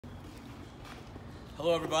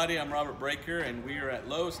Hello everybody, I'm Robert Breaker and we are at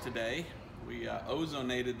Lowe's today. We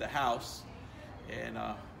ozonated the house and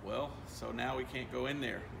so now we can't go in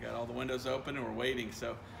there. We got all the windows open and we're waiting.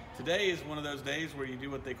 So today is one of those days where you do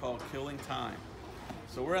what they call killing time.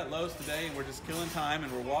 So we're at Lowe's today and we're just killing time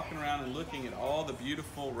and we're walking around and looking at all the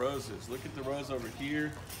beautiful roses. Look at the rose over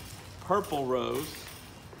here, purple rose,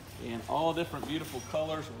 and all different beautiful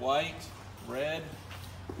colors, white, red,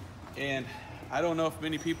 and I don't know if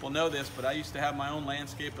many people know this, but I used to have my own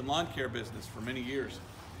landscape and lawn care business for many years,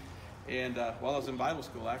 and while I was in Bible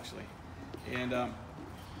school actually. And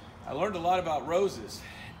I learned a lot about roses,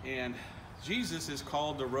 and Jesus is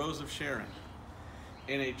called the Rose of Sharon.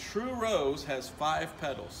 And a true rose has 5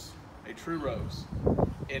 petals, a true rose,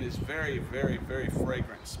 and is very, very, very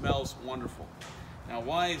fragrant, smells wonderful. Now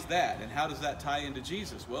why is that, and how does that tie into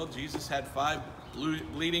Jesus? Well, Jesus had 5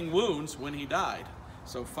 bleeding wounds when he died,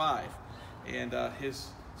 so 5. And his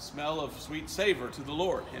smell of sweet savor to the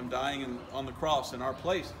Lord, him dying on the cross in our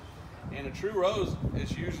place. And a true rose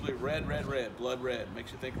is usually red, red, red, blood red.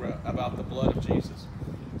 Makes you think about the blood of Jesus.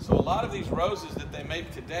 So a lot of these roses that they make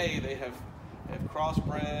today, they have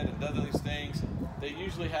crossbred and done these things. They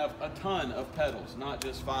usually have a ton of petals, not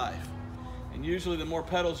just 5. And usually the more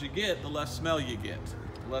petals you get, the less smell you get,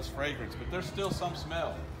 the less fragrance. But there's still some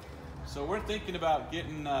smell. So we're thinking about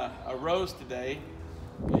getting a rose today,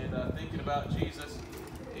 and thinking about Jesus,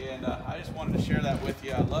 and I just wanted to share that with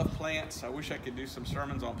you. I love plants. I wish I could do some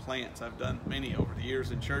sermons on plants. I've done many over the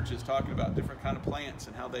years in churches talking about different kind of plants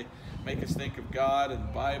and how they make us think of God and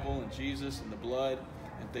the Bible and Jesus and the blood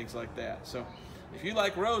and things like that. So if you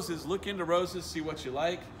like roses, look into roses, see what you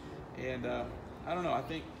like. And I don't know, I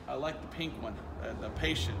think I like the pink one, the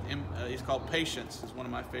Patient. He's called Patience. It's one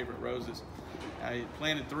of my favorite roses. I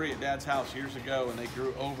planted 3 at Dad's house years ago, and they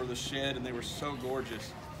grew over the shed, and they were so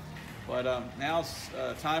gorgeous. But now's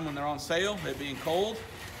time when they're on sale, they're being cold,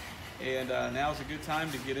 and now's a good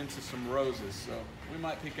time to get into some roses. So we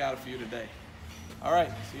might pick out a few today. All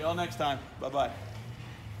right, see y'all next time. Bye-bye.